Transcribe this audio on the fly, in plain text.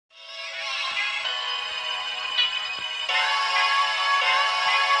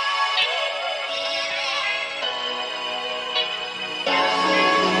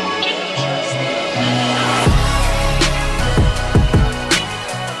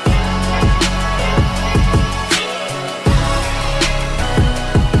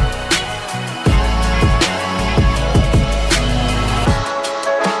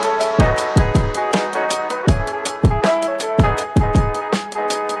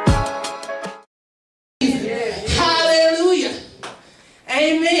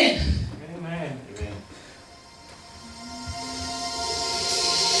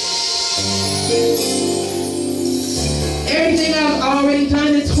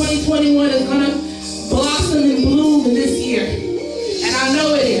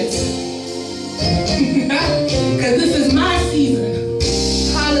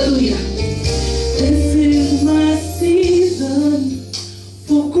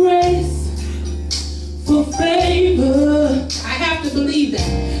believe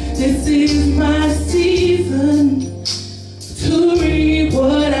that? This is my season to reap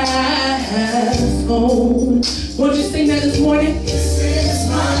what I have sown. Won't you sing that this morning? This is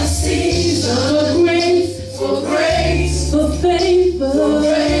my season for grace, for favor,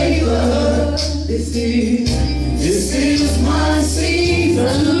 This is my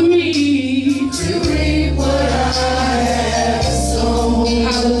season to reap what I have sown.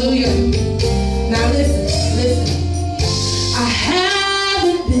 Hallelujah. Now listen. I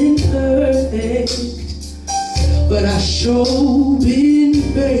haven't been perfect, but I sure been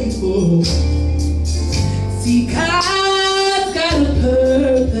faithful. See, God's got a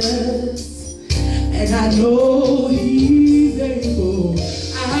purpose, and I know He's able.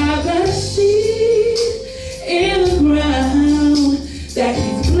 I've got a seed in the ground that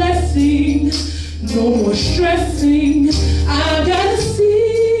He's blessing. No more stressing. I've got a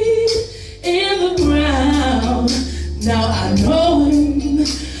seed in the ground. Now I know Him.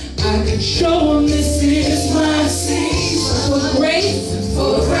 I can show Him this is my season for grace,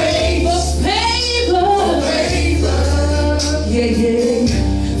 for favor, yeah.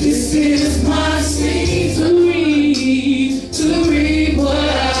 This is my season to reap what I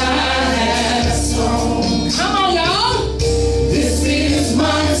have sown. Come on, y'all. This is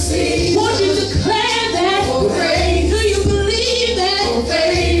my season. Won't you declare that? For grace. Do you believe that? For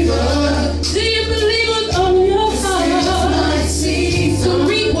favor. Do you believe what's on your heart? This is my season to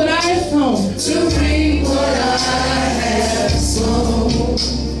reap what I have sown. To reap what I have sown.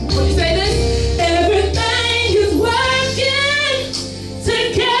 Will you say this? Everything is working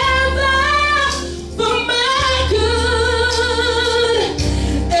together for my good.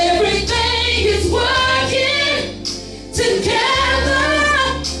 Everything is working together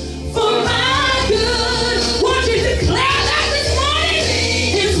for my good. Won't you declare that this morning?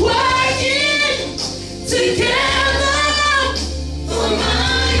 It's working together for my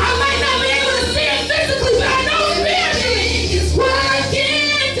good. I might not be able to see it physically, but I know spiritually it's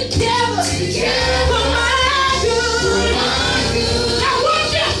working together for my good. I want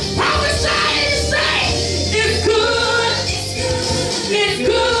you to prophesy and say, it's good, it's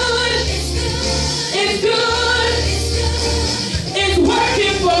good, it's good, it's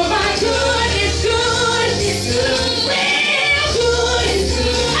working for my good, it's good, real good.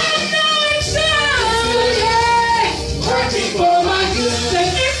 I know it's good, yeah, working for my good. Say,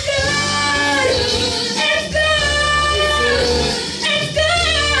 it's good, it's good, it's good.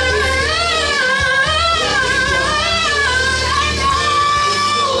 I know,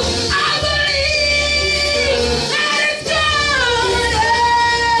 I believe that it's good,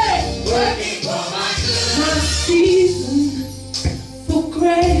 yeah. Working for my good. My season for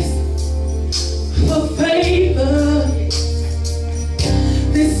grace, for favor.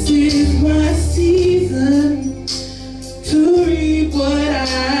 This is my season to reap what I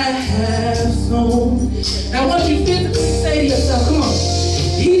have sown. Now I want you physically to say to yourself, come on.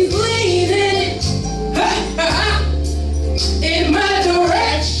 He's leaning in my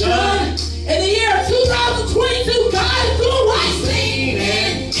direction. In the year of 2022, God is doing what? He's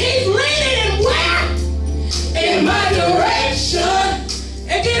leaning. He's leaning in where? In my direction.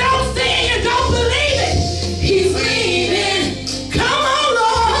 If you don't see it, you don't believe it. He's leaning. Come on,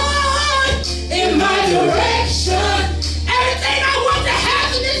 Lord, in my direction. Everything I want to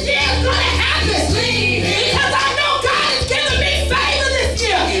happen this year is going to happen. Because I know God is giving me favor this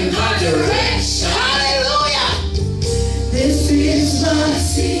year. In my direction. Hallelujah. This is my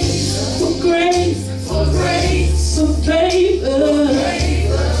season for grace, for favor.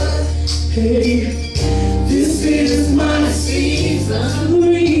 Hey, this is my season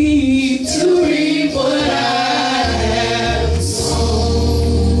to reap what I have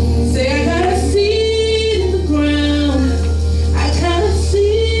sown. Say, I got a seed in the ground. I got a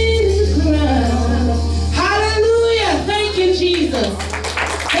seed in the ground. Hallelujah. Thank you, Jesus.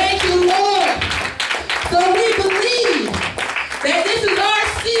 Thank you, Lord. So we believe that this is our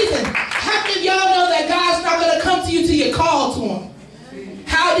season. How many of y'all know that God's not going to come to you till you call to Him?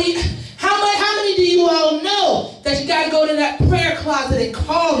 How many do you all know that you got to go to that prayer closet and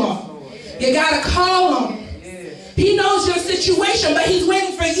call on Him? You got to call on Him. He knows your situation, but He's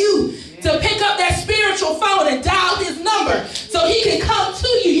waiting for you to pick up that spiritual phone and dial His number so He can come to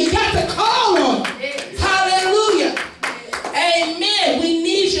you. You got to call on Him. Hallelujah. Amen. We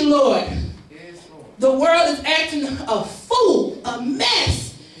need you, Lord. The world is acting a fool, a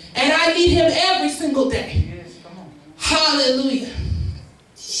mess, and I need Him every single day. Hallelujah.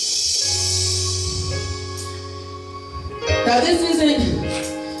 Now this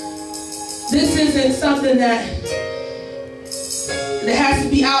isn't something that has to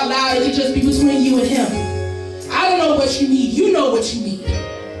be out loud. It can just be between you and Him. I don't know what you need. You know what you need.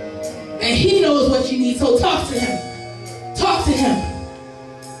 And he knows what you need, so talk to him. Talk to him.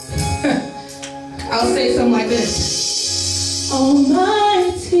 I'll say something like this.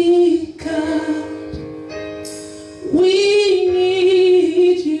 Almighty God, we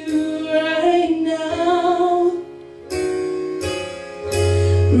need you right now.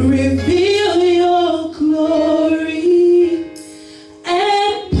 Reveal your glory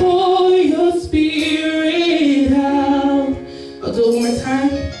and pour your spirit out. I'll do it one more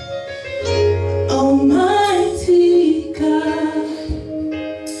time. Almighty God,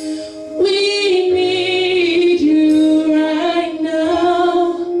 we need you right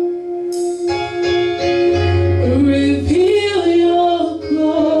now. Reveal your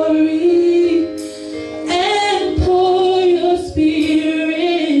glory and pour your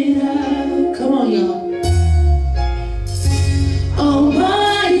spirit out. Come on, y'all.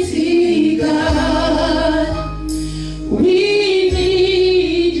 Almighty God, we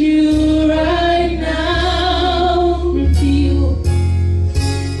need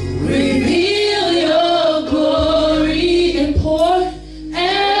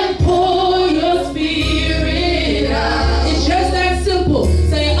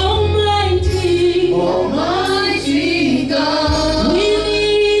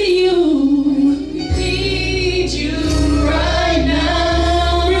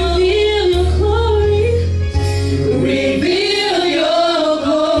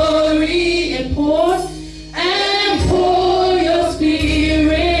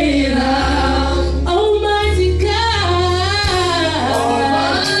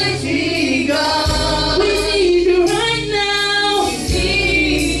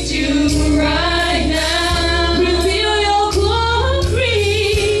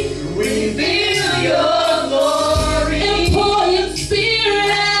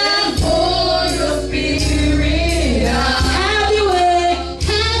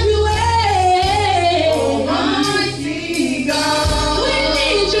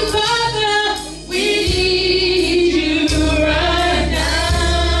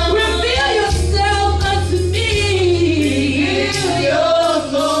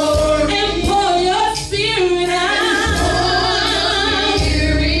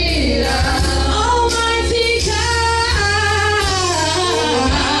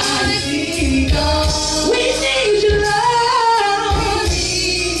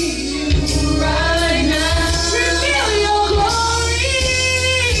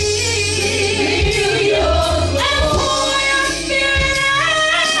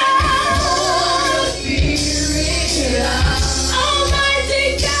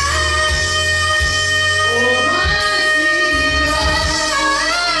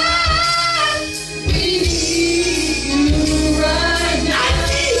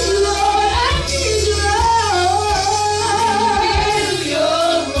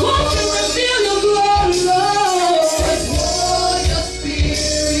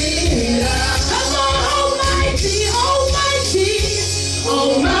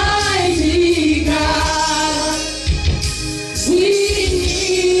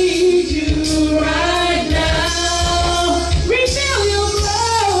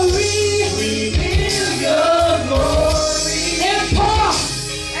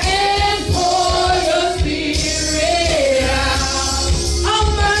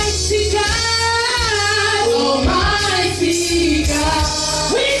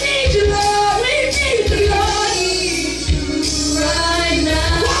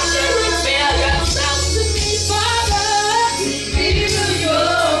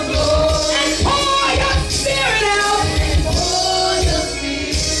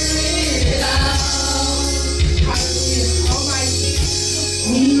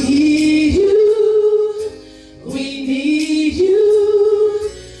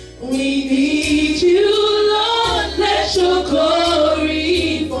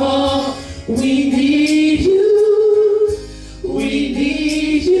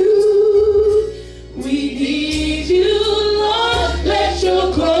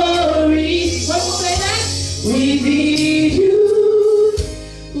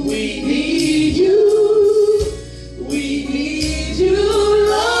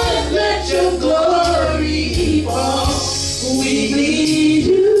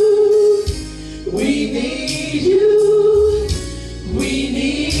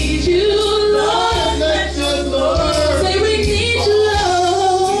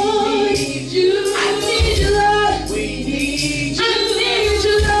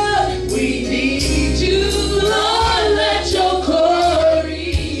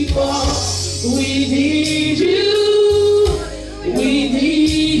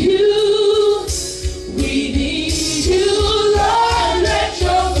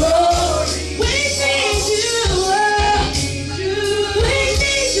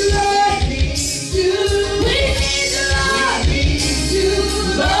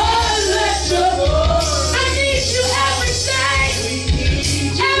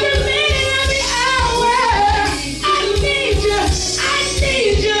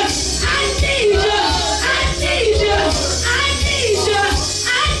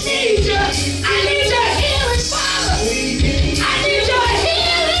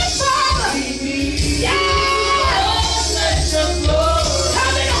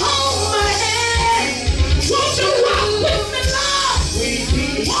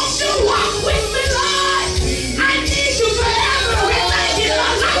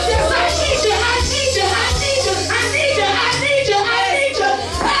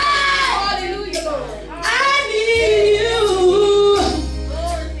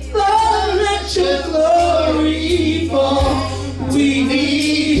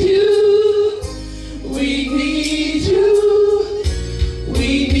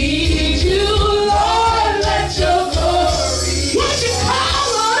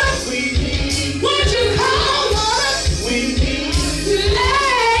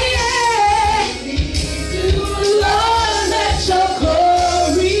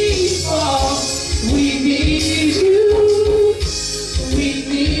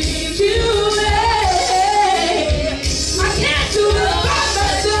need you. Hey. I can't do it by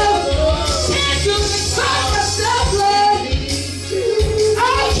myself. Can't do it by myself, Lord.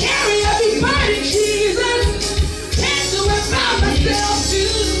 I'll carry every burden, Jesus. Can't do it by myself,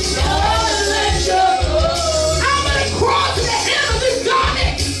 Jesus. Lord, let your I'm gonna crawl to the hem of his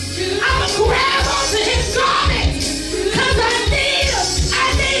garment. I'm gonna grab onto his garment. Cause I need him. I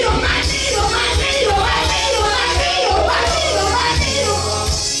need him. I need him. I need him. I need him. I need him. I need him. I need him.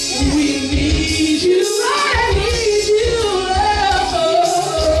 We need you. I need you.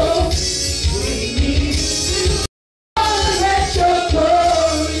 Oh. We need you. Lord, let your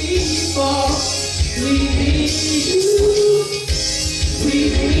glory fall. We need you. We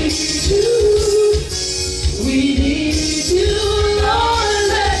need you. We need you, Lord,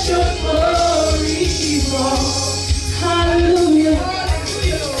 let your glory fall. Hallelujah.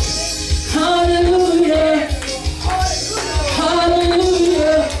 Hallelujah.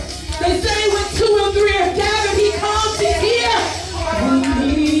 Hallelujah. They say when 2 or 3 are gathered, he comes in here.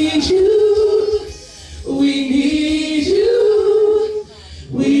 We need you. We need you.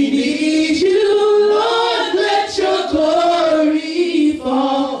 We need you, Lord, let your glory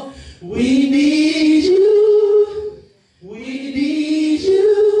fall. We need you. We need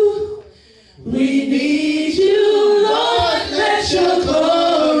you. We need you, Lord, let your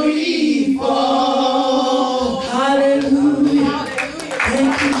glory fall. Hallelujah.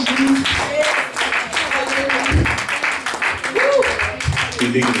 Thank you, Jesus. We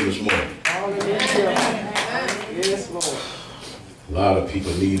need him this morning. Yes, Lord. A lot of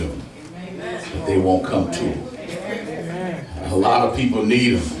people need him, but they won't come to him. A lot of people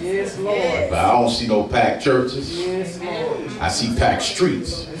need him, Yes, Lord. but I don't see no packed churches. Yes, Lord. I see packed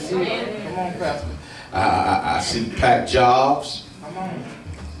streets. Come on, Pastor. I see packed jobs. Come on.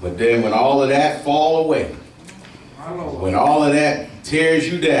 But then when all of that fall away, My Lord. when all of that tears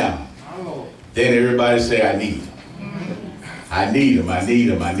you down, My Lord. then everybody say, I need him. I need him, I need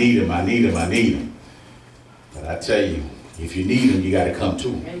him, I need him, I need him, I need him. But I tell you, if you need him, you got to come to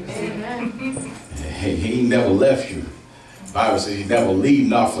him. Amen. He ain't never left you. The Bible says he never leave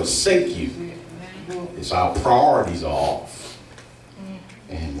nor forsake you. It's our priorities are off.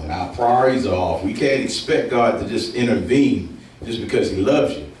 And when our priorities are off, we can't expect God to just intervene just because he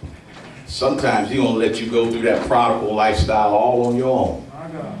loves you. Sometimes he's going to let you go through that prodigal lifestyle all on your own My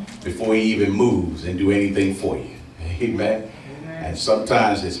God. before he even moves and do anything for you. Amen. And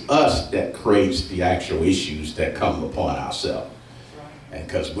sometimes it's us that creates the actual issues that come upon ourselves. And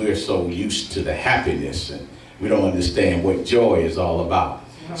because we're so used to the happiness and we don't understand what joy is all about.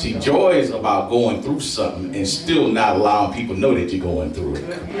 See, joy is about going through something and still not allowing people to know that you're going through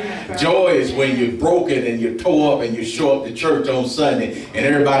it. Joy is when you're broken and you're tore up and you show up to church on Sunday and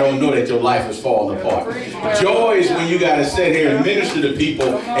everybody don't know that your life is falling apart. Joy is when you got to sit here and minister to people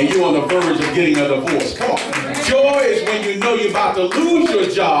and you're on the verge of getting a divorce. Come on. Joy is when you know you're about to lose your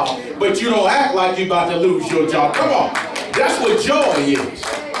job, but you don't act like you're about to lose your job. Come on. That's what joy is.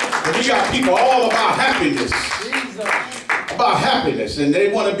 And we got people all about happiness. About happiness, and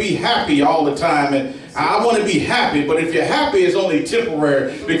they want to be happy all the time, and I want to be happy, but if you're happy, it's only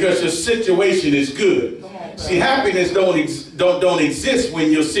temporary because your situation is good. See, happiness don't exist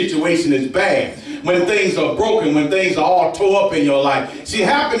when your situation is bad, when things are broken, when things are all tore up in your life. See,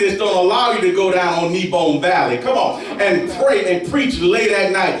 happiness don't allow you to go down on Kneebone Valley, come on, and pray and preach late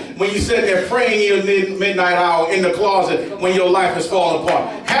at night when you sit there praying in your midnight hour in the closet when your life is falling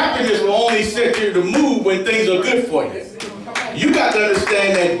apart. Happiness will only set you to move when things are good for you. You got to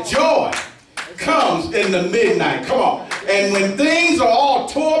understand that joy comes in the midnight. Come on. And when things are all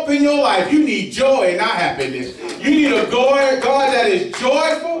tore up in your life, you need joy and not happiness. You need a God that is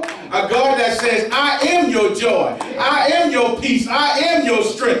joyful, a God that says, I am your joy. I am your peace. I am your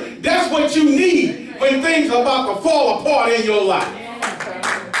strength. That's what you need when things are about to fall apart in your life.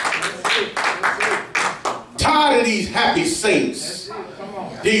 Tired of these happy saints,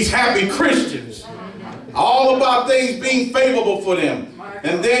 these happy Christians. All about things being favorable for them.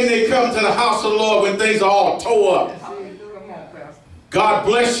 And then they come to the house of the Lord when things are all tore up. God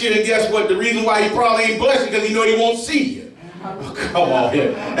bless you, and guess what? The reason why he probably ain't blessed you because he know he won't see you. Oh, come on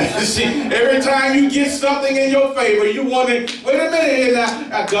here. See, every time you get something in your favor, you wonder, wait a minute here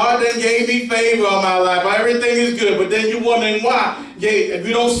now, God done gave me favor on my life. Everything is good. But then you're wondering why if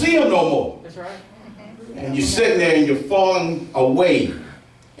you don't see him no more. That's right. And you're sitting there and you're falling away.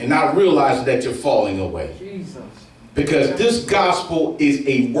 And not realizing that you're falling away. Jesus. Because this gospel is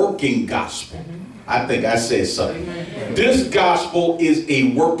a working gospel. I think I said something. This gospel is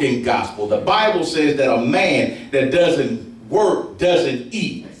a working gospel. The Bible says that a man that doesn't work doesn't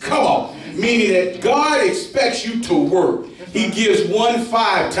eat. Come on. Meaning that God expects you to work. He gives one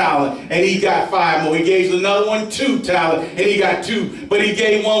 5 talent and he got 5 more. He gave another one 2 talent and he got 2. But he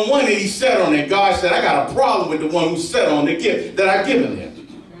gave one and he sat on it. God said, I got a problem with the one who sat on the gift that I've given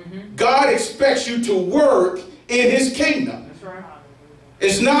him. God expects you to work in his kingdom.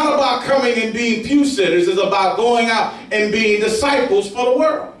 It's not about coming and being pew sitters. It's about going out and being disciples for the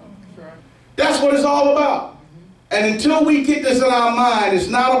world. That's what it's all about. And until we get this in our mind, it's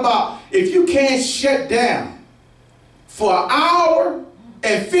not about, if you can't shut down for an hour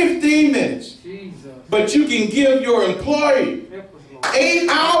and 15 minutes, but you can give your employee 8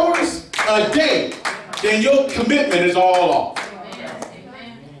 hours a day, then your commitment is all off.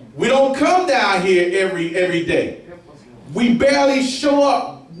 We don't come down here every day. We barely show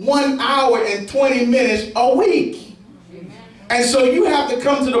up 1 hour and 20 minutes a week. And so you have to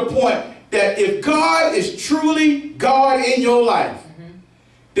come to the point that if God is truly God in your life,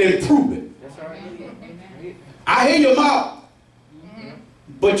 then prove it. I hear your mouth,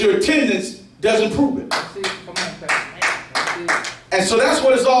 but your attendance doesn't prove it. And so that's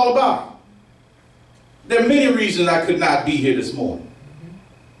what it's all about. There are many reasons I could not be here this morning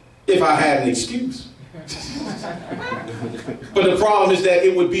if I had an excuse. But the problem is that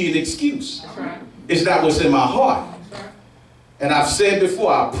it would be an excuse. It's not what's in my heart. And I've said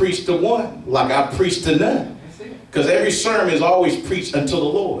before, I preach to one like I preach to none. Because every sermon is always preached unto the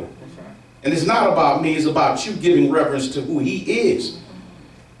Lord. And it's not about me, it's about you giving reverence to who he is.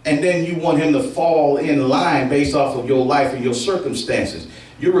 And then you want him to fall in line based off of your life and your circumstances.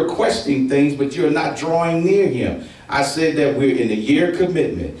 You're requesting things, but you're not drawing near him. I said that we're in the year of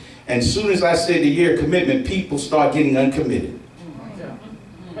commitment. And as soon as I said the year of commitment, people start getting uncommitted.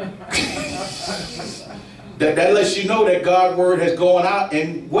 That lets you know that God's word has gone out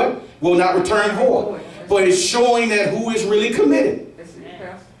and what? Will not return void. But it's showing that who is really committed.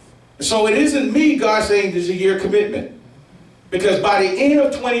 So it isn't me, God, saying this is a year of commitment. Because by the end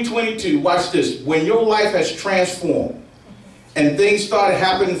of 2022, watch this, when your life has transformed and things started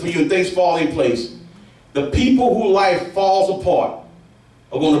happening for you and things fall in place, the people whose life falls apart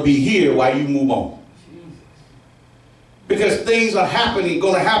are going to be here while you move on. Because things are happening,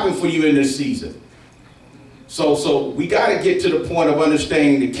 going to happen for you in this season. So we got to get to the point of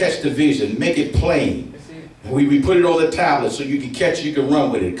understanding to catch the vision, make it plain. We put it on the tablet so you can catch it, you can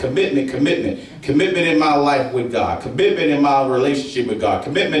run with it. Commitment, commitment. Commitment in my life with God. Commitment in my relationship with God.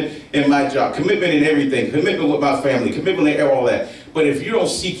 Commitment in my job. Commitment in everything. Commitment with my family. Commitment in all that. But if you don't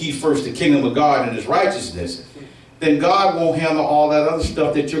seek ye first the kingdom of God and his righteousness, then God won't handle all that other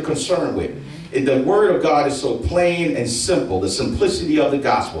stuff that you're concerned with. The word of God is so plain and simple, the simplicity of the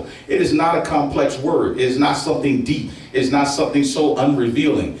gospel. It is not a complex word. It is not something deep. It's not something so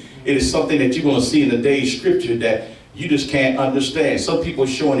unrevealing. It is something that you're going to see in the day's scripture that you just can't understand. Some people are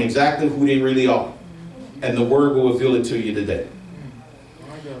showing exactly who they really are. And the word will reveal it to you today.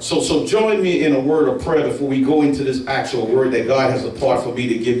 So join me in a word of prayer before we go into this actual word that God has apart for me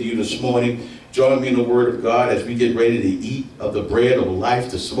to give you this morning. Join me in the word of God as we get ready to eat of the bread of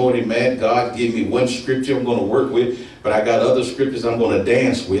life this morning. Man, God gave me one scripture I'm going to work with, but I got other scriptures I'm going to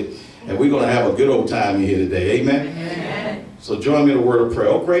dance with. And we're going to have a good old time in here today. Amen? Amen. So join me in a word of prayer.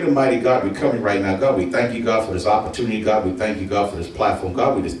 Oh, great and mighty God, we're coming right now. God, we thank you, God, for this opportunity. God, we thank you, God, for this platform.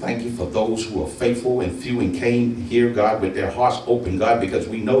 God, we just thank you for those who are faithful and few and came here, God, with their hearts open, God, because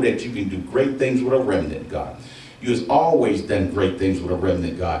we know that you can do great things with a remnant, God. You have always done great things with a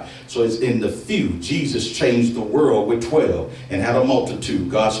remnant, God. So it's in the few. Jesus changed the world with 12 and had a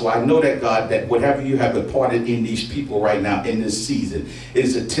multitude, God. So I know that, God, that whatever you have imparted in these people right now in this season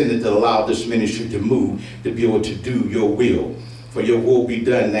is intended to allow this ministry to move, to be able to do your will. For your will be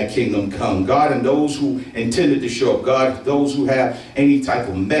done, that kingdom come. God, and those who intended to show up, God, those who have any type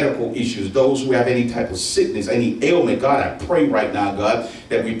of medical issues, those who have any type of sickness, any ailment, God, I pray right now, God,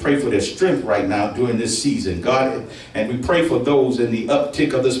 that we pray for their strength right now during this season, God, and we pray for those in the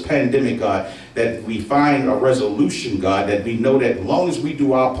uptick of this pandemic, God, that we find a resolution, God, that we know that as long as we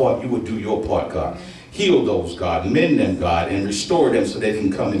do our part, you will do your part, God. Heal those, God, mend them, God, and restore them so they can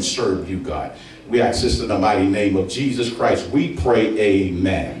come and serve you, God. We ask this in the mighty name of Jesus Christ. We pray,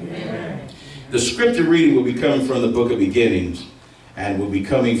 amen. Amen. The scripture reading will be coming from the book of beginnings and will be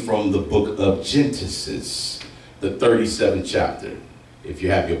coming from the book of Genesis, the 37th chapter, if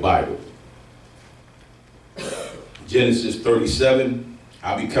you have your Bible. Genesis 37,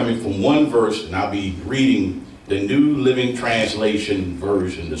 I'll be coming from one verse and I'll be reading the New Living Translation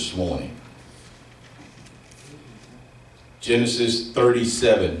version this morning. Genesis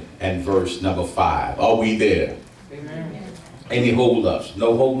 37 and verse number 5. Are we there? Amen. Any hold-ups?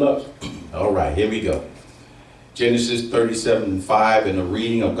 No hold-ups? All right, here we go. Genesis 37 and 5, and the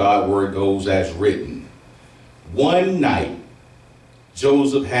reading of God's word goes as written. One night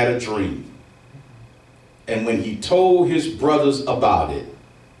Joseph had a dream. And when he told his brothers about it,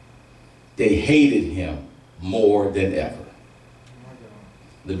 they hated him more than ever.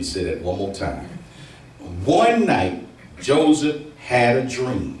 Let me say that one more time. One night, Joseph had a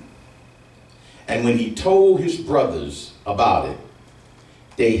dream. And when he told his brothers about it,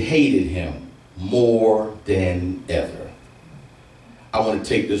 they hated him more than ever. I want to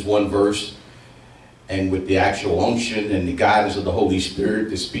take this one verse and with the actual unction and the guidance of the Holy Spirit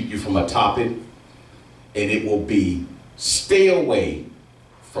to speak you from a topic, and it will be stay away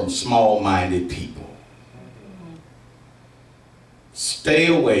from small-minded people. Stay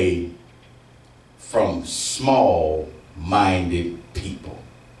away from small-minded people.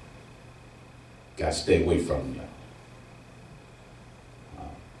 Got to stay away from them.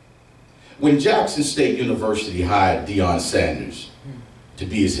 When Jackson State University hired Deion Sanders to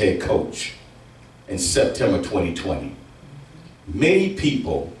be his head coach in September 2020, many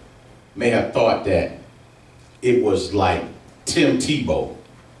people may have thought that it was like Tim Tebow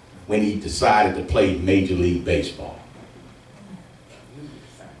when he decided to play Major League Baseball.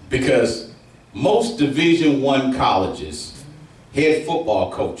 Because most Division I colleges, head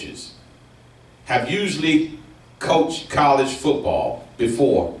football coaches, have usually coached college football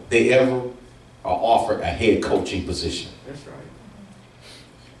before they ever are offered a head coaching position. That's right.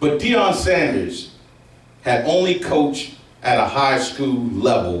 But Deion Sanders had only coached at a high school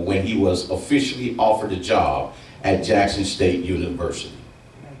level when he was officially offered a job at Jackson State University.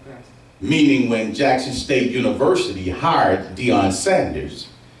 Okay. Meaning when Jackson State University hired Deion Sanders,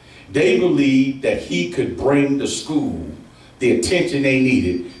 they believed that he could bring the school the attention they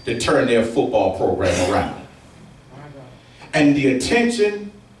needed to turn their football program around. And the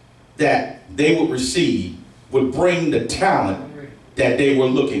attention that they would receive would bring the talent that they were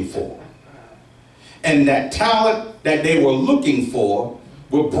looking for. And that talent that they were looking for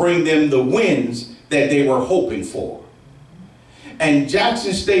would bring them the wins that they were hoping for. And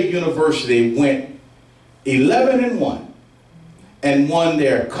Jackson State University went 11-1 and won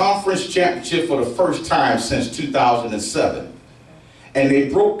their conference championship for the first time since 2007. And they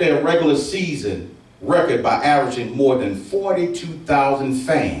broke their regular season record by averaging more than 42,000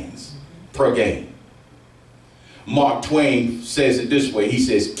 fans per game. Mark Twain says it this way. He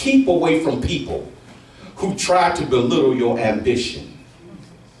says, keep away from people who try to belittle your ambition.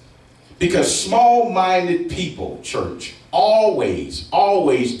 Because small-minded people, church, always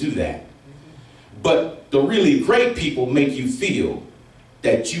do that. But the really great people make you feel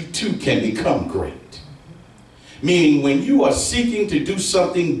that you too can become great. Meaning when you are seeking to do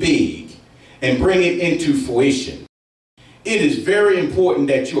something big and bring it into fruition, it is very important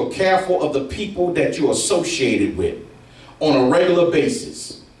that you are careful of the people that you're associated with on a regular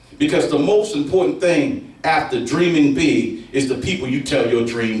basis. Because the most important thing after dreaming big is the people you tell your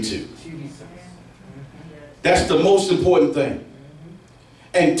dream to. That's the most important thing.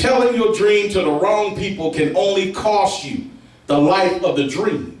 And telling your dream to the wrong people can only cost you the life of the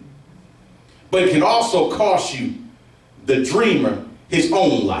dream. But it can also cost you, the dreamer, his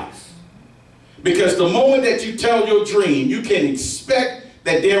own life. Because the moment that you tell your dream, you can expect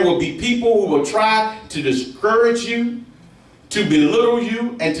that there will be people who will try to discourage you, to belittle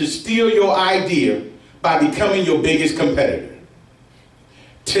you, and to steal your idea by becoming your biggest competitor.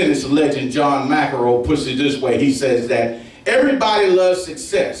 Tennis legend John McEnroe puts it this way. He says that everybody loves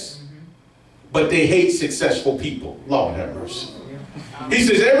success, but they hate successful people. Lord have mercy. He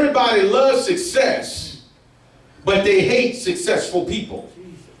says everybody loves success, but they hate successful people.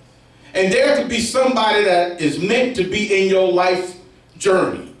 And there could be somebody that is meant to be in your life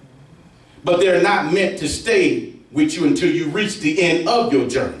journey, but they're not meant to stay with you until you reach the end of your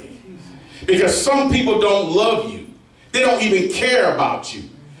journey. Because some people don't love you. They don't even care about you.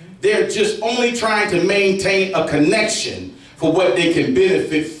 They're just only trying to maintain a connection for what they can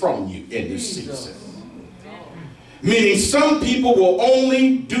benefit from you in this season. Meaning some people will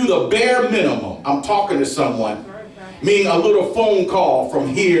only do the bare minimum. I'm talking to someone, meaning a little phone call from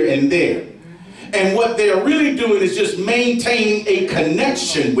here and there. And what they're really doing is just maintaining a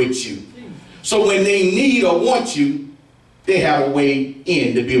connection with you. So when they need or want you, they have a way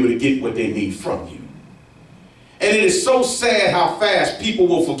in to be able to get what they need from you. And it is so sad how fast people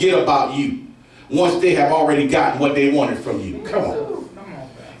will forget about you once they have already gotten what they wanted from you. Come on.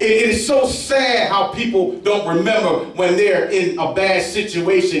 It is so sad how people don't remember when they're in a bad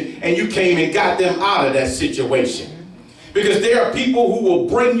situation and you came and got them out of that situation. Because there are people who will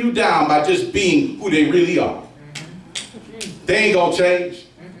bring you down by just being who they really are. They ain't gonna change.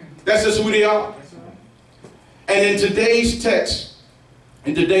 That's just who they are. And in today's text,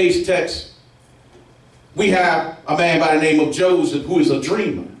 We have a man by the name of Joseph who is a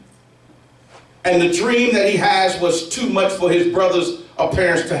dreamer. And the dream that he has was too much for his brothers or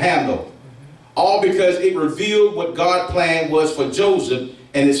parents to handle. All because it revealed what God's plan was for Joseph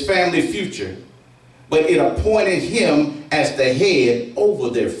and his family future. But it appointed him as the head over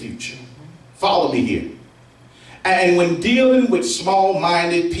their future. Follow me here. And when dealing with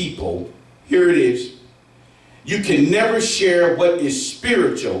small-minded people, here it is, you can never share what is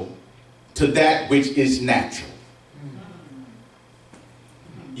spiritual to that which is natural.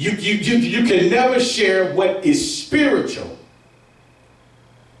 You can never share what is spiritual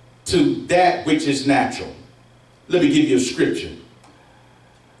to that which is natural. Let me give you a scripture.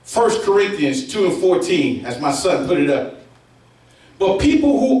 1 Corinthians 2 and 14, as my son put it up. But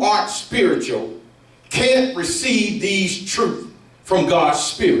people who aren't spiritual can't receive these truths from God's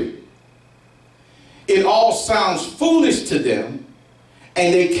Spirit. It all sounds foolish to them,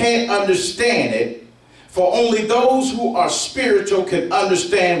 and they can't understand it, for only those who are spiritual can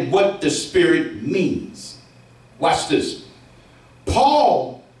understand what the Spirit means. Watch this.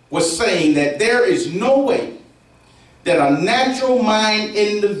 Paul was saying that there is no way that a natural mind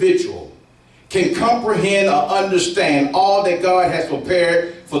individual can comprehend or understand all that God has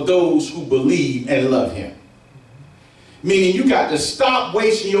prepared for those who believe and love him. Meaning you got to stop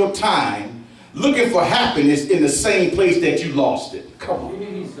wasting your time looking for happiness in the same place that you lost it. Come on.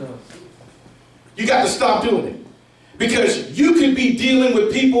 You got to stop doing it. Because you could be dealing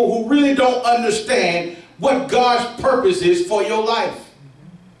with people who really don't understand what God's purpose is for your life.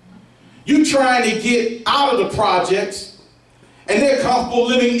 You trying to get out of the projects, and they're comfortable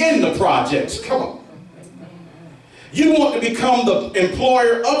living in the projects. Come on. You want to become the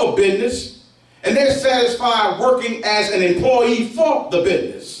employer of a business, and they're satisfied working as an employee for the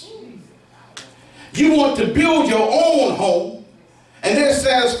business. You want to build your own home, and they're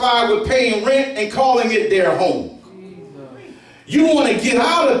satisfied with paying rent and calling it their home. You want to get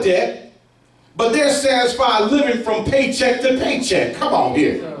out of debt, but they're satisfied living from paycheck to paycheck. Come on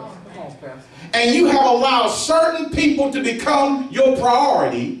here. And you have allowed certain people to become your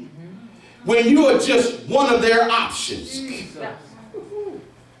priority when you are just one of their options.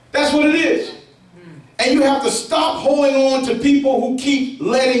 That's what it is. And you have to stop holding on to people who keep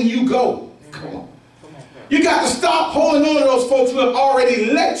letting you go. Come on. You got to stop holding on to those folks who have already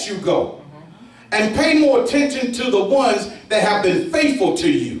let you go. And pay more attention to the ones that have been faithful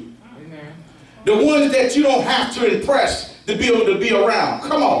to you. The ones that you don't have to impress to be able to be around.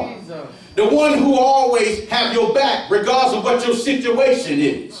 Come on. The one who always have your back regardless of what your situation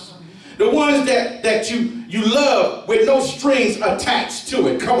is. The ones that you love with no strings attached to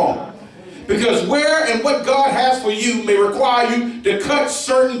it. Come on. Because where and what God has for you may require you to cut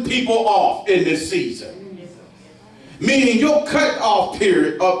certain people off in this season. Meaning your cut-off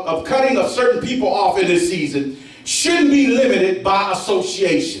period of cutting of certain people off in this season shouldn't be limited by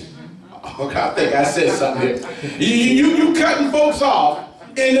association. Okay, I think I said something here. You cutting folks off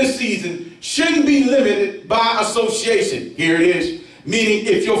in this season shouldn't be limited by association. Here it is. Meaning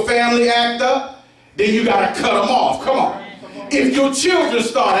if your family act up, then you got to cut them off. Come on. If your children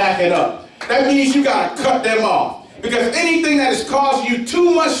start acting up, that means you got to cut them off. Because anything that is causing you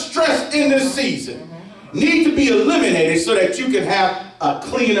too much stress in this season need to be eliminated so that you can have a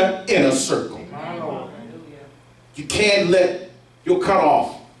cleaner inner circle. You can't let your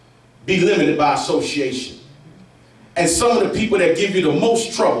cutoff be limited by association. And some of the people that give you the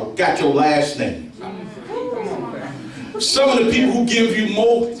most trouble got your last name. Some of the people who give you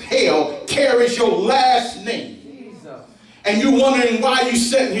most hell carries your last name. And you're wondering why you're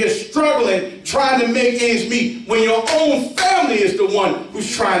sitting here struggling, trying to make ends meet, when your own family is the one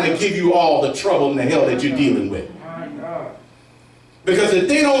who's trying to give you all the trouble and the hell that you're dealing with. Because if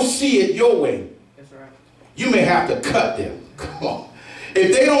they don't see it your way, you may have to cut them. Come on.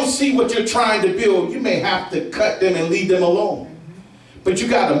 If they don't see what you're trying to build, you may have to cut them and leave them alone. But you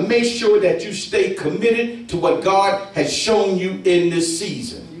got to make sure that you stay committed to what God has shown you in this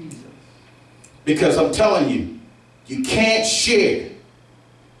season. Because I'm telling you, you can't share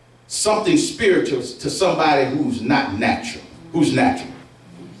something spiritual to somebody who's not natural. Who's natural.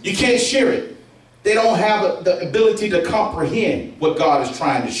 You can't share it. They don't have the ability to comprehend what God is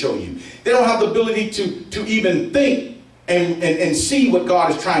trying to show you. They don't have the ability to even think and see what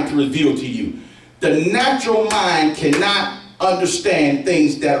God is trying to reveal to you. The natural mind cannot understand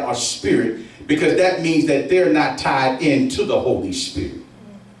things that are spirit, because that means that they're not tied into the Holy Spirit.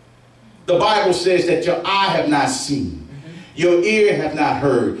 The Bible says that your eye have not seen, your ear have not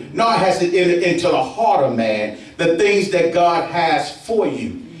heard, nor has it entered into the heart of man the things that God has for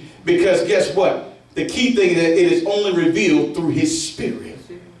you. Because guess what? The key thing is that it is only revealed through his Spirit.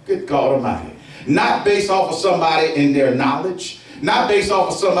 Good God Almighty. not based off of somebody and their knowledge, not based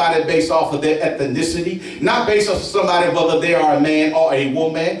off of somebody based off of their ethnicity, not based off of somebody whether they are a man or a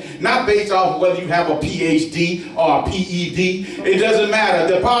woman, not based off of whether you have a PhD or a PED. It doesn't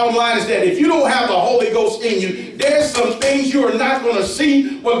matter. The bottom line is that if you don't have the Holy Ghost in you, there's some things you are not going to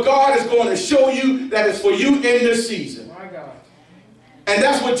see what God is going to show you that is for you in this season. My God. And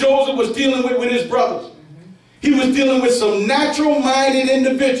that's what Joseph was dealing with his brothers. He was dealing with some natural-minded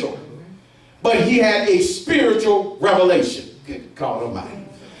individual, but he had a spiritual revelation. Good God Almighty.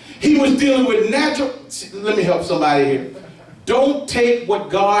 He was dealing with natural. Let me help somebody here. Don't take what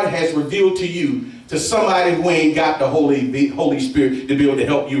God has revealed to you to somebody who ain't got the Holy Spirit to be able to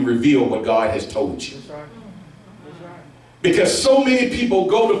help you reveal what God has told you. That's right. That's right. Because so many people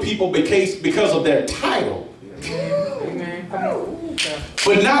go to people because of their title. Amen.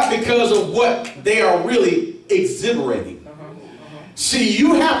 But not because of what they are really exhiberating. See,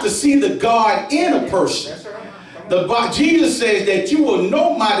 you have to see the God in a person. Jesus says that you will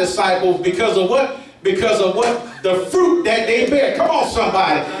know my disciples because of what? Because of what? The fruit that they bear. Come on,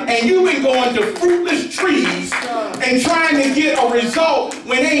 somebody. And you've been going to fruitless trees and trying to get a result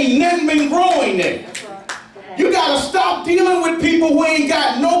when ain't nothing been growing there. You got to stop dealing with people who ain't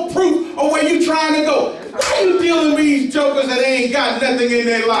got no proof of where you're trying to go. Why are you dealing with these jokers that ain't got nothing in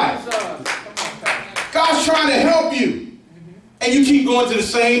their life? God's trying to help you. And you keep going to the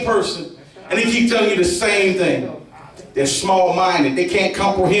same person. And they keep telling you the same thing. They're small-minded. They can't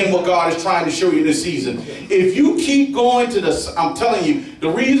comprehend what God is trying to show you this season. If you keep going to the, I'm telling you, the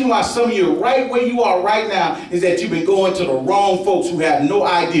reason why some of you are right where you are right now is that you've been going to the wrong folks who have no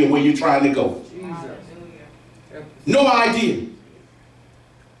idea where you're trying to go. No idea.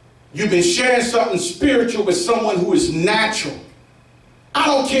 You've been sharing something spiritual with someone who is natural. I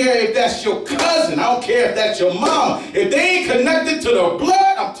don't care if that's your cousin. I don't care if that's your mom. If they ain't connected to the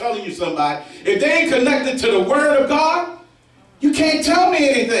blood, I'm telling you somebody, if they ain't connected to the word of God, you can't tell me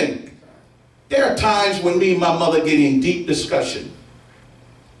anything. There are times when me and my mother get in deep discussion,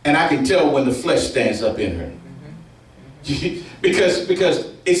 and I can tell when the flesh stands up in her.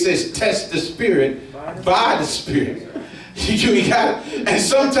 because it says test the spirit by the spirit. You got it. And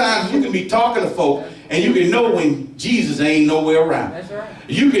sometimes you can be talking to folk and you can know when Jesus ain't nowhere around. That's right.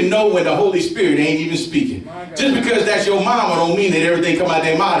 You can know when the Holy Spirit ain't even speaking. Just because that's your mama don't mean that everything come out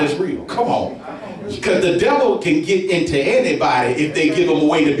their mouth is real. Come on. Because the devil can get into anybody if they give them a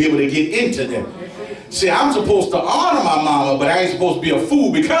way to be able to get into them. See, I'm supposed to honor my mama, but I ain't supposed to be a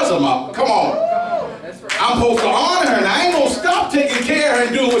fool because of my. Come on. I'm supposed to honor her, and I ain't going to stop taking care of her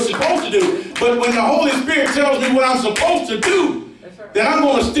and doing what she's supposed to do. But when the Holy Spirit tells me what I'm supposed to do, then I'm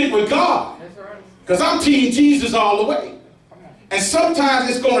going to stick with God. Because I'm team Jesus all the way. And sometimes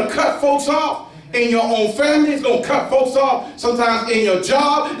it's going to cut folks off in your own family. It's going to cut folks off sometimes in your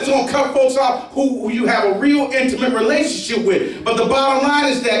job. It's going to cut folks off who you have a real intimate relationship with. But the bottom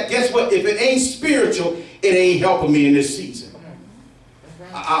line is that, guess what? If it ain't spiritual, it ain't helping me in this season.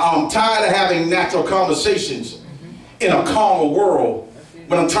 I'm tired of having natural conversations in a carnal world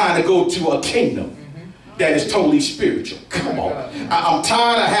when I'm trying to go to a kingdom that is totally spiritual. Come on. I'm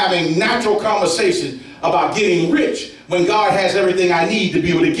tired of having natural conversations about getting rich when God has everything I need to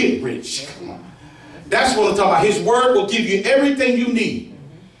be able to get rich. Come on. That's what I'm talking about. His word will give you everything you need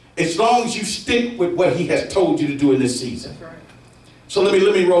as long as you stick with what he has told you to do in this season. So let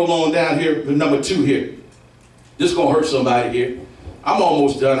me roll on down here with number 2 here. This is going to hurt somebody here. I'm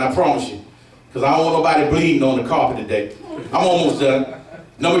almost done, I promise you. Because I don't want nobody bleeding on the carpet today. I'm almost done.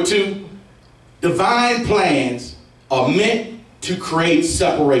 Number 2, divine plans are meant to create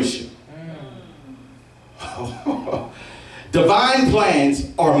separation. Divine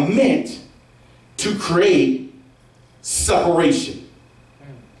plans are meant to create separation.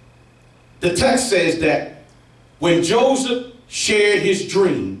 The text says that when Joseph shared his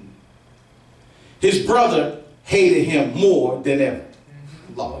dream, his brother hated him more than ever.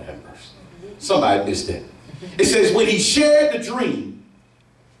 Lord have mercy. Somebody missed that. It says when he shared the dream,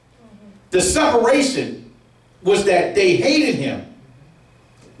 the separation was that they hated him,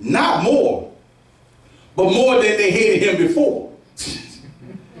 not more, but more than they hated him before.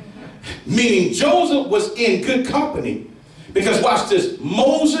 Meaning Joseph was in good company because, watch this,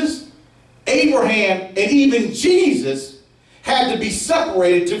 Moses, Abraham, and even Jesus had to be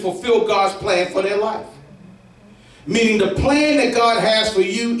separated to fulfill God's plan for their life. Meaning the plan that God has for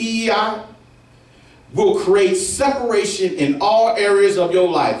you, E.E.I, will create separation in all areas of your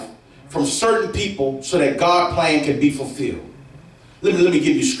life from certain people so that God's plan can be fulfilled. Let me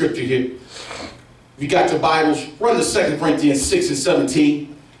give you scripture here. If you got your Bibles, run to 2 Corinthians 6 and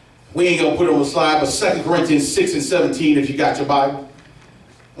 17. We ain't going to put it on the slide, but 2 Corinthians 6 and 17 if you got your Bible.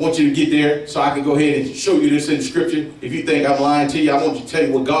 I I want you to get there so I can go ahead and show you this in Scripture. If you think I'm lying to you, I want you to tell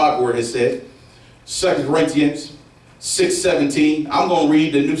you what God's word has said. 2 Corinthians 6:17. I'm going to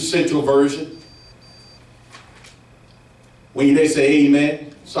read the New Central Version. When they say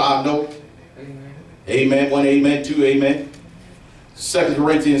amen, so I know. Amen. Amen. 1 amen, 2 amen. 2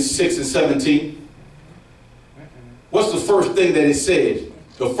 Corinthians 6:17. What's the first thing that it says?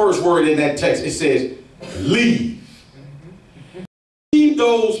 The first word in that text, it says, leave. Leave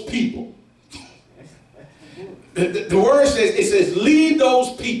those people. The word says, it says, leave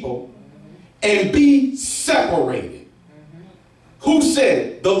those people and be separated. Who said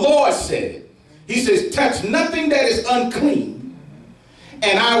it? The Lord said it. He says, touch nothing that is unclean,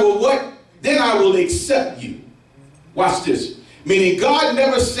 and I will what? Then I will accept you. Watch this. Meaning God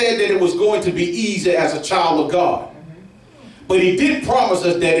never said that it was going to be easy as a child of God. But he did promise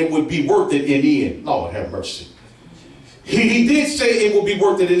us that it would be worth it in the end. Lord have mercy. He did say it will be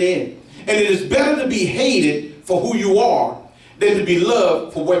worth it in the end. And it is better to be hated for who you are than to be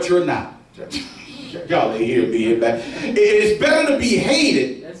loved for what you're not. Y'all ain't hear me. It is better to be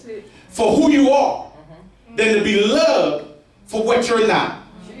hated for who you are than to be loved for what you're not.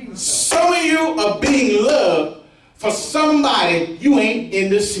 Some of you are being loved for somebody you ain't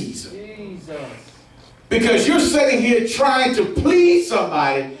in the season. Because you're sitting here trying to please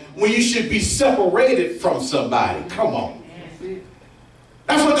somebody when you should be separated from somebody. Come on.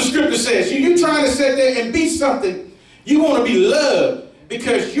 That's what the scripture says. You're trying to sit there and be something. You want to be loved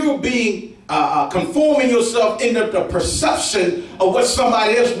because you're being conforming yourself into the perception of what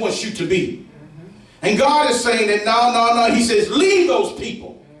somebody else wants you to be. And God is saying that no. He says, leave those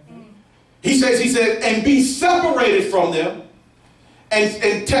people. He says, and be separated from them.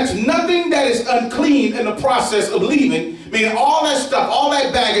 And touch nothing that is unclean in the process of leaving. Meaning all that stuff, all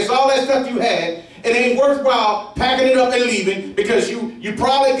that baggage, all that stuff you had, it ain't worthwhile packing it up and leaving because you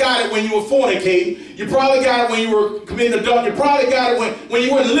probably got it when you were fornicating. You probably got it when you were committing adultery. You probably got it when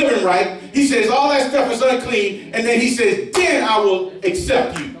you weren't living right. He says all that stuff is unclean. And then he says, then I will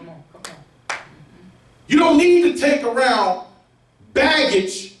accept you. You don't need to take around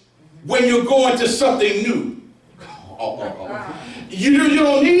baggage when you're going to something new. You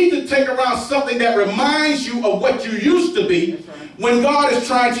don't need to take around something that reminds you of what you used to be when God is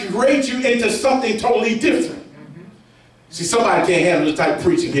trying to create you into something totally different. See, somebody can't handle this type of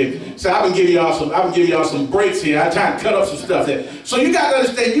preaching here. So I've been giving y'all some breaks here. I try to cut up some stuff there. So you got to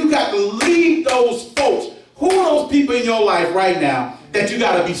understand, you got to leave those folks. Who are those people in your life right now that you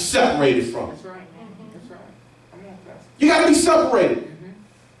got to be separated from? That's right. That's right. Come on, Pastor. You got to be separated.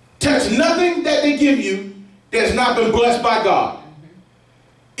 Touch nothing that they give you that's not been blessed by God.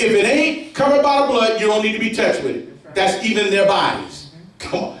 If it ain't covered by the blood, you don't need to be touched with it. That's even their bodies.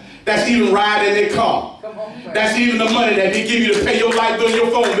 Come on. That's even riding their car. That's even the money that they give you to pay your light bill and your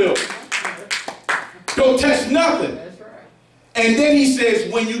phone bill. Don't touch nothing. And then he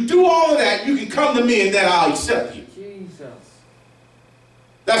says, when you do all of that, you can come to me and then I'll accept you.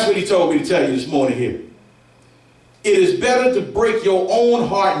 That's what he told me to tell you this morning here. It is better to break your own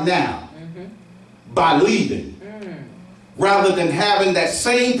heart now by leaving rather than having that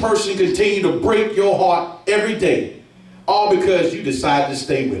same person continue to break your heart every day, all because you decided to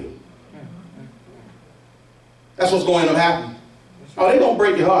stay with them. That's what's going to happen. Oh, they're going to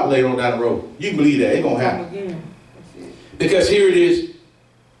break your heart later on down the road. You can believe that. It's going to happen. Because here it is.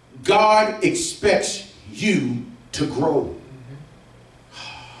 God expects you to grow.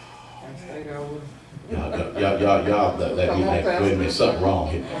 Y'all let me wait a minute, something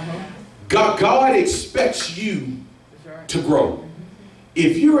wrong here. God expects you to grow.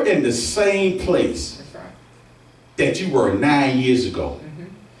 If you're in the same place that you were 9 years ago,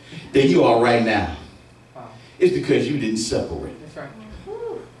 that you are right now, it's because you didn't separate.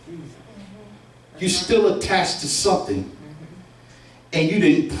 You're still attached to something and you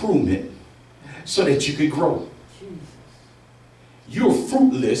didn't prune it so that you could grow. You're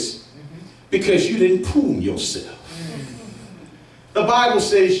fruitless because you didn't prune yourself. The Bible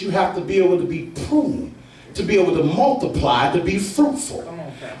says you have to be able to be pruned, to be able to multiply, to be fruitful.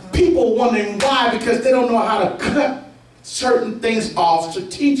 People wondering why, because they don't know how to cut certain things off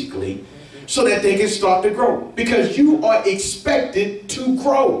strategically so that they can start to grow. Because you are expected to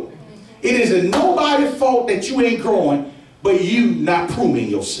grow. It is nobody's fault that you ain't growing, but you not pruning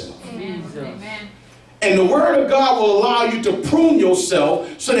yourself. Amen. And the word of God will allow you to prune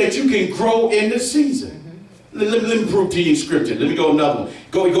yourself so that you can grow in the season. Let me prove to you in scripture. Let me go another one.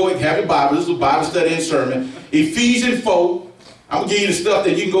 Go and have your Bible. This is a Bible study and sermon. Ephesians 4. I'm going to give you the stuff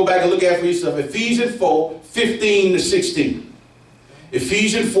that you can go back and look at for yourself. Ephesians 4, 15 to 16.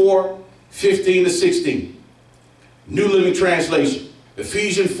 Ephesians 4, 15 to 16. New Living Translation.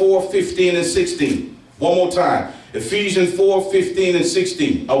 Ephesians 4:15 and 16. One more time. Ephesians 4:15 and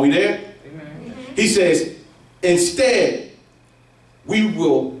 16. Are we there? Amen. He says, instead, we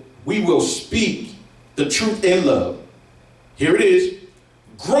will speak the truth in love. Here it is.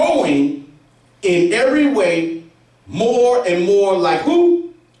 Growing in every way more and more like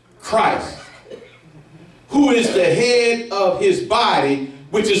who? Christ. Who is the head of his body,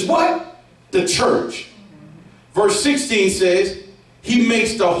 which is what? The church. Verse 16 says, he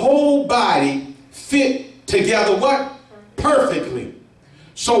makes the whole body fit together what? Perfectly.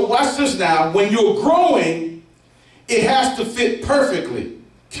 So watch this now. When you're growing, it has to fit perfectly.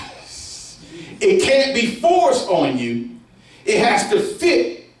 It can't be forced on you. It has to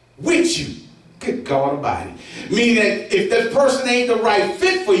fit with you. Good God Almighty. Meaning that if that person ain't the right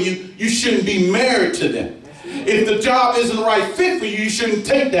fit for you, you shouldn't be married to them. If the job isn't the right fit for you, you shouldn't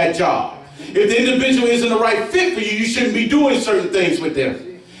take that job. If the individual isn't the right fit for you, you shouldn't be doing certain things with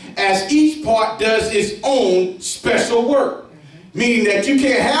them. As each part does its own special work. Meaning that you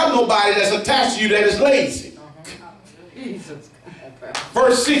can't have nobody that's attached to you that is lazy.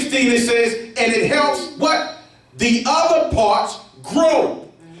 Verse 16 it says, and it helps what? The other parts grow.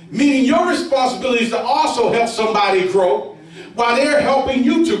 Meaning your responsibility is to also help somebody grow while they're helping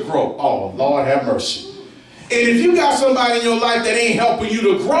you to grow. Oh, Lord have mercy. And if you got somebody in your life that ain't helping you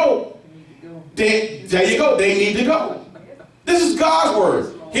to grow, then there you go. They need to go. This is God's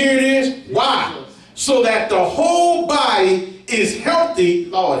word. Here it is. Why? So that the whole body is healthy.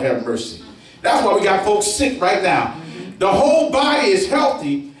 Lord have mercy. That's why we got folks sick right now. The whole body is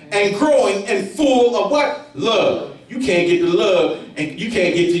healthy and growing and full of what? Love. You can't get the love and you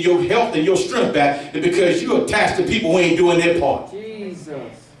can't get to your health and your strength back because you're attached to people who ain't doing their part.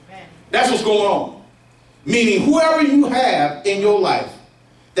 Jesus. That's what's going on. Meaning whoever you have in your life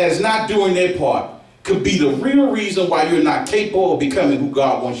that is not doing their part could be the real reason why you're not capable of becoming who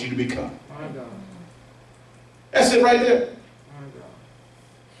God wants you to become. My God. That's it right there. My God.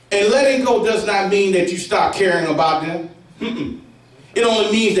 And letting go does not mean that you stop caring about them. It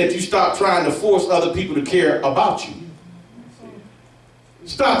only means that you stop trying to force other people to care about you.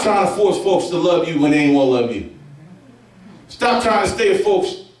 Stop trying to force folks to love you when they ain't want to love you. Stop trying to stay with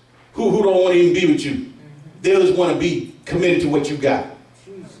folks who don't want to even be with you. They just want to be committed to what you got.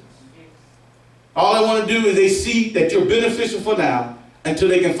 All they want to do is they see that you're beneficial for now until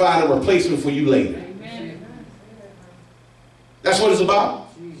they can find a replacement for you later. Amen. That's what it's about.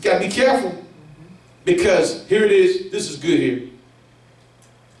 You got to be careful because here it is. This is good here.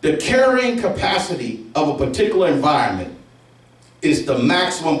 The carrying capacity of a particular environment is the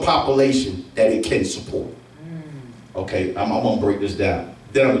maximum population that it can support. Okay, I'm going to break this down.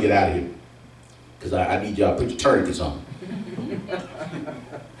 Then I'm going to get out of here because I need y'all to put your tourniquets on.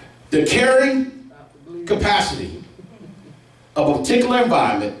 The carrying capacity of a particular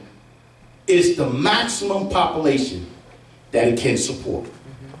environment is the maximum population that it can support.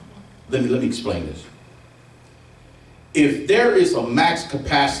 Let me explain this. If there is a max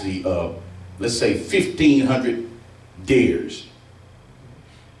capacity of, let's say, 1,500 deers,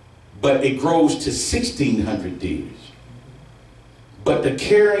 but it grows to 1,600 deers, but the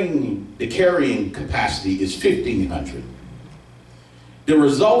carrying capacity is 1,500, the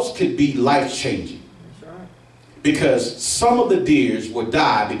results could be life-changing. Because some of the deers will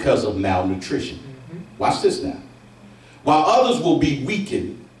die because of malnutrition. Watch this now. While others will be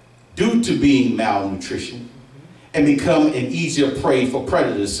weakened due to being malnutrition and become an easier prey for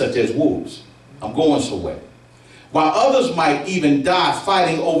predators such as wolves. I'm going somewhere. While others might even die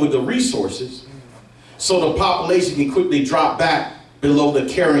fighting over the resources, so the population can quickly drop back below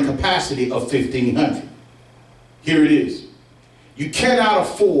the carrying capacity of 1,500. Here it is. You cannot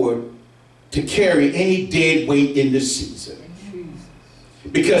afford to carry any dead weight in this season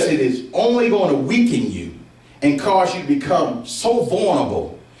because it is only going to weaken you and cause you to become so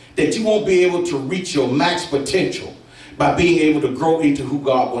vulnerable that you won't be able to reach your max potential by being able to grow into who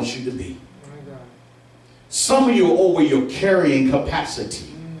God wants you to be. Some of you are over your carrying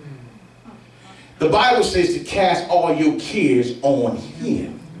capacity. The Bible says to cast all your cares on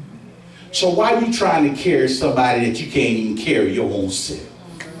Him. So why are you trying to carry somebody that you can't even carry your own self?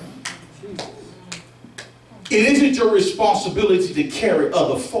 It isn't your responsibility to carry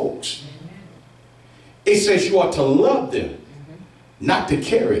other folks. It says you are to love them, not to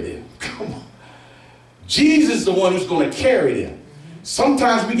carry them. Come on. Jesus is the one who's going to carry them.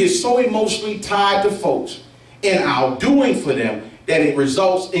 Sometimes we get so emotionally tied to folks in our doing for them that it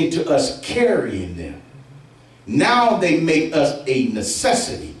results into us carrying them. Now they make us a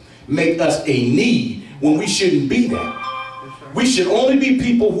necessity, make us a need when we shouldn't be that. We should only be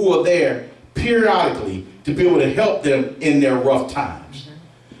people who are there periodically to be able to help them in their rough times.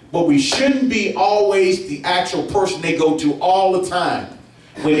 But we shouldn't be always the actual person they go to all the time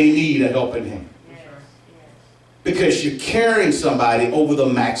when they need a helping hand. Because you're carrying somebody over the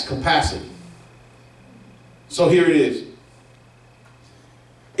max capacity. So here it is.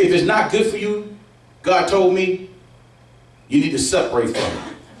 If it's not good for you, God told me, you need to separate from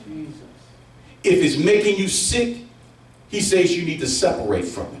it. Jesus. If it's making you sick, he says you need to separate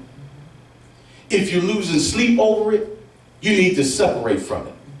from it. If you're losing sleep over it, you need to separate from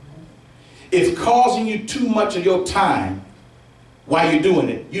it. If causing you too much of your time while you're doing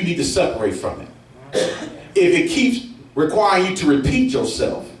it, you need to separate from it. If it keeps requiring you to repeat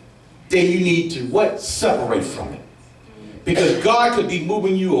yourself, then you need to what? Separate from it. Because God could be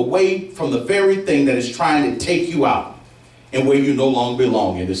moving you away from the very thing that is trying to take you out and where you no longer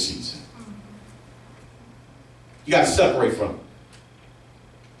belong in this season. You got to separate from it.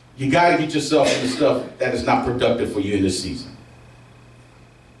 You got to get yourself into stuff that is not productive for you in this season.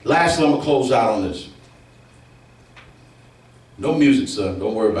 Lastly, I'm going to close out on this. No music, son.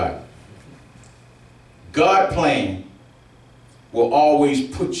 Don't worry about it. God's plan will always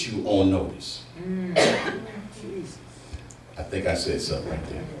put you on notice. I think I said something right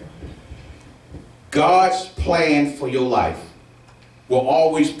there. God's plan for your life will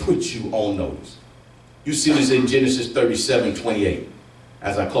always put you on notice. You see this in Genesis 37:28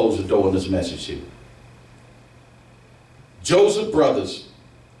 as I close the door on this message here. Joseph's brothers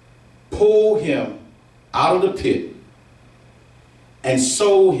pulled him out of the pit and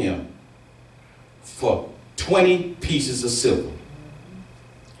sold him for 20 pieces of silver.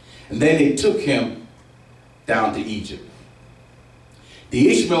 And then they took him down to Egypt. The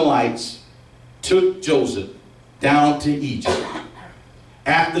Ishmaelites took Joseph down to Egypt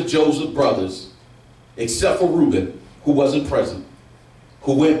after Joseph's brothers, except for Reuben, who wasn't present,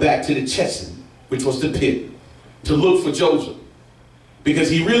 who went back to the Chesed, which was the pit, to look for Joseph, because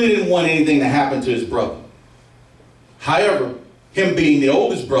he really didn't want anything to happen to his brother. However, him being the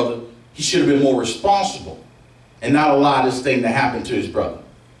oldest brother, he should have been more responsible and not allow this thing to happen to his brother.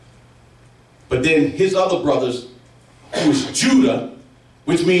 But then his other brothers, who was Judah,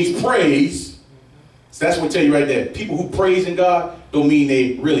 which means praise. So that's what I tell you right there. People who praise in God don't mean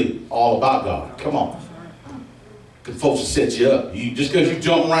they really all about God. Come on. Because folks will set you up. Just because you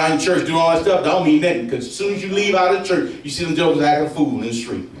jump around in church doing all that stuff, don't mean nothing. Because as soon as you leave out of church, you see them jokers acting a fool in the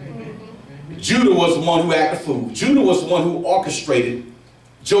street. Judah was the one who acted a fool. Judah was the one who orchestrated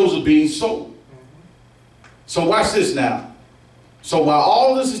Joseph being sold. So watch this now. So while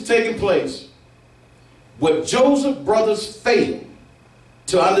all this is taking place, what Joseph's brothers failed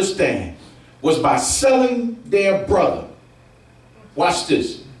to understand was by selling their brother, watch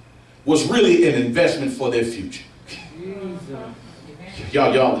this, was really an investment for their future.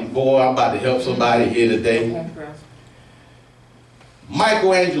 Y'all, boy, I'm about to help somebody here today.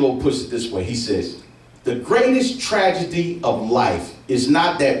 Michelangelo puts it this way. He says, the greatest tragedy of life is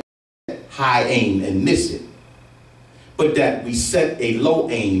not that high aim and miss it, but that we set a low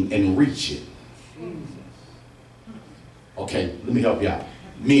aim and reach it. Okay, let me help you out.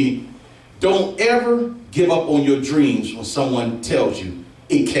 Meaning, don't ever give up on your dreams when someone tells you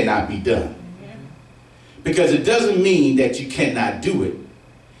it cannot be done. Because it doesn't mean that you cannot do it.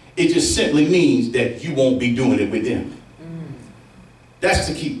 It just simply means that you won't be doing it with them. That's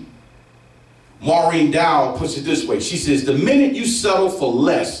the key. Maureen Dowell puts it this way. She says, the minute you settle for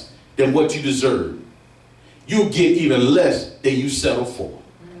less than what you deserve, you'll get even less than you settle for.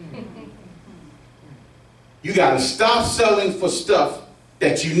 You got to stop settling for stuff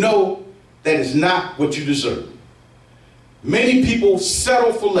that you know that is not what you deserve. Many people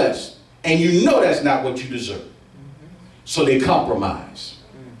settle for less, and you know that's not what you deserve. So they compromise.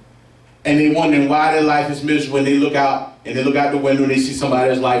 And they wondering why their life is miserable when they look out and they look out the window and they see somebody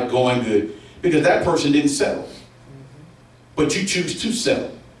else's life going good. Because that person didn't settle. But you choose to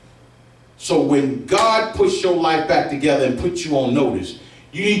settle. So when God puts your life back together and puts you on notice,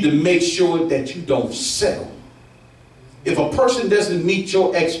 you need to make sure that you don't settle. If a person doesn't meet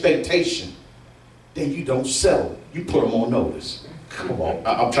your expectation, then you don't settle. You put them on notice. Come on,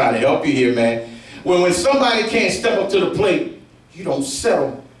 I'm trying to help you here, man. When somebody can't step up to the plate, you don't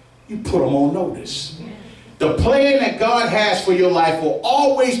settle. You put them on notice. The plan that God has for your life will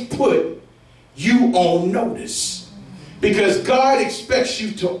always put you on notice. Because God expects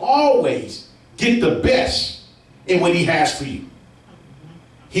you to always get the best in what he has for you.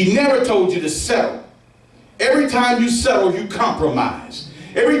 He never told you to settle. Every time you settle, you compromise.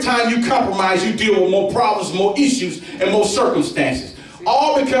 Every time you compromise, you deal with more problems, more issues, and more circumstances.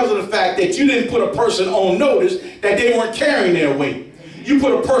 All because of the fact that you didn't put a person on notice that they weren't carrying their weight. You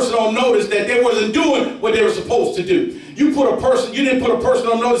put a person on notice that they wasn't doing what they were supposed to do. You didn't put a person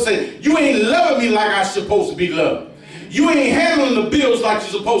on notice saying, you ain't loving me like I'm supposed to be loved. You ain't handling the bills like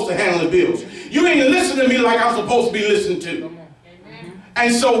you're supposed to handle the bills. You ain't listening to me like I'm supposed to be listened to.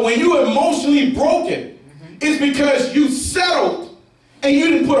 And so when you're emotionally broken, it's because you settled and you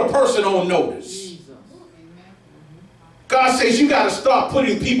didn't put a person on notice. God says you got to start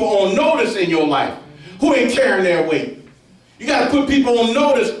putting people on notice in your life who ain't carrying their weight. You got to put people on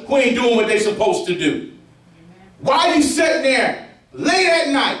notice who ain't doing what they're supposed to do. Why are you sitting there late at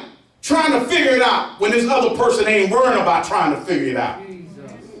night trying to figure it out when this other person ain't worrying about trying to figure it out?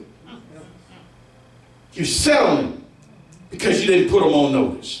 You're settling because you didn't put them on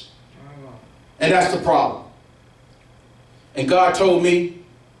notice. And that's the problem. And God told me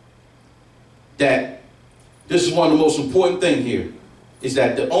that this is one of the most important things here, is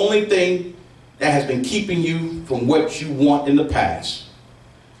that the only thing that has been keeping you from what you want in the past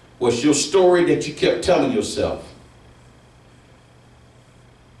was your story that you kept telling yourself.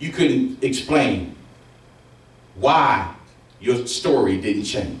 You couldn't explain why your story didn't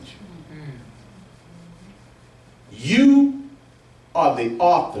change. You are the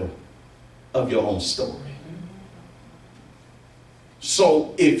author of your own story.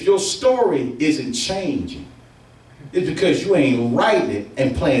 So if your story isn't changing, it's because you ain't writing it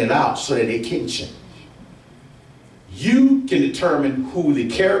and playing it out so that it can change. You can determine who the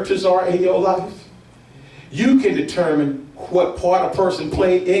characters are in your life. You can determine what part a person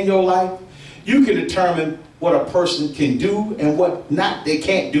played in your life. You can determine what a person can do and what not they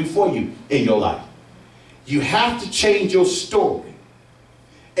can't do for you in your life. You have to change your story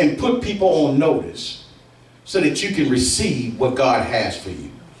and put people on notice so that you can receive what God has for you.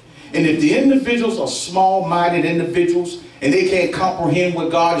 And if the individuals are small-minded individuals and they can't comprehend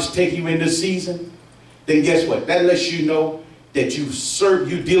what God is taking you in this season, then guess what? That lets you know that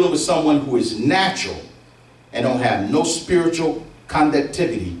you're dealing with someone who is natural and don't have no spiritual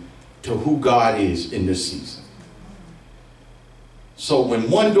conductivity to who God is in this season. So when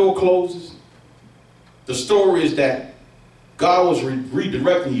one door closes, the story is that God was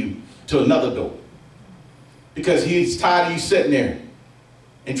redirecting you to another door. Because he's tired of you sitting there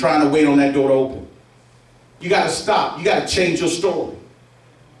and trying to wait on that door to open. You got to stop. You got to change your story.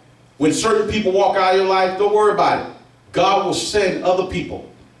 When certain people walk out of your life, don't worry about it. God will send other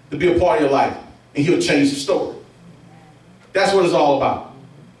people to be a part of your life, and he'll change the story. That's what it's all about.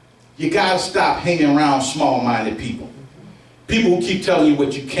 You got to stop hanging around small-minded people. People who keep telling you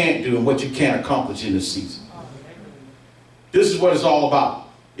what you can't do and what you can't accomplish in this season. This is what it's all about.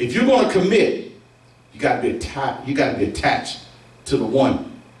 If you're going to commit, you got to be attached to the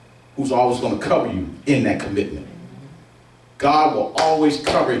one who's always going to cover you in that commitment. God will always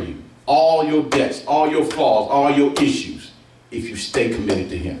cover you, all your debts, all your flaws, all your issues, if you stay committed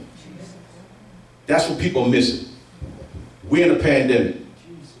to him. That's what people are missing. We're in a pandemic.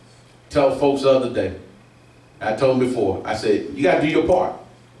 Tell folks the other day, I told them before, I said, you got to do your part.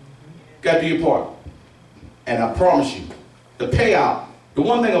 You got to do your part. And I promise you, the payout, the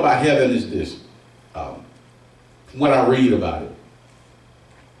one thing about heaven is this. When I read about it,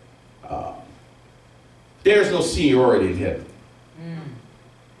 there's no seniority in heaven.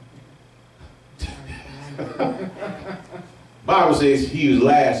 Bible says he who's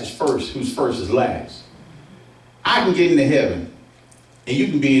last is first, who's first is last. I can get into heaven, and you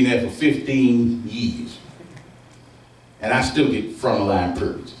can be in there for 15 years, and I still get front of line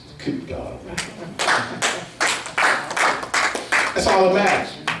privileges. Good God. That's all that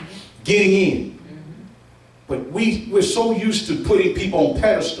matters. Getting in. But we're so used to putting people on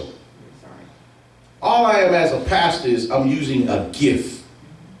pedestal. All I am as a pastor is I'm using a gift.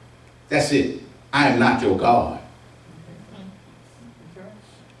 That's it. I am not your God.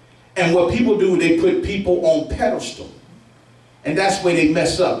 And what people do, they put people on pedestal. And that's where they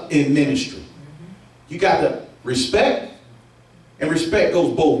mess up in ministry. You got to respect, and respect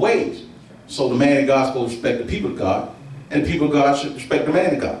goes both ways. So the man of God is supposed to respect the people of God, and the people of God should respect the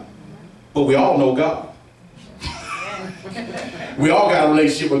man of God. But we all know God. We all got a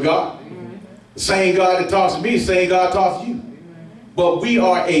relationship with God. The same God that talks to me, the same God talks to you. But we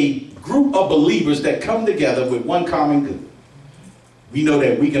are a group of believers that come together with one common good. We know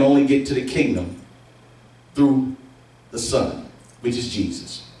that we can only get to the kingdom through the Son, which is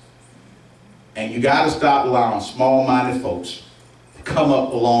Jesus. And you got to stop allowing small-minded folks to come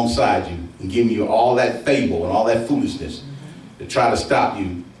up alongside you and give you all that fable and all that foolishness to try to stop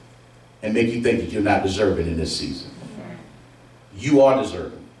you and make you think that you're not deserving in this season. You are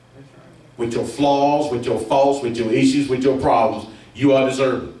deserving. With your flaws, with your faults, with your issues, with your problems, you are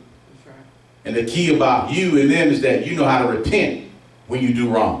deserving. And the key about you and them is that you know how to repent when you do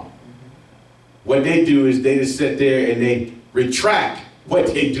wrong. What they do is they just sit there and they retract what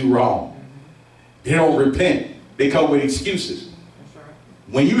they do wrong. They don't repent. They come with excuses.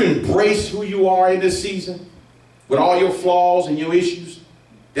 When you embrace who you are in this season, with all your flaws and your issues,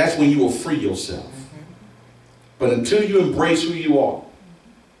 that's when you will free yourself. But until you embrace who you are,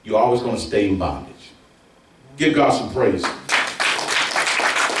 you're always going to stay in bondage. Give God some praise.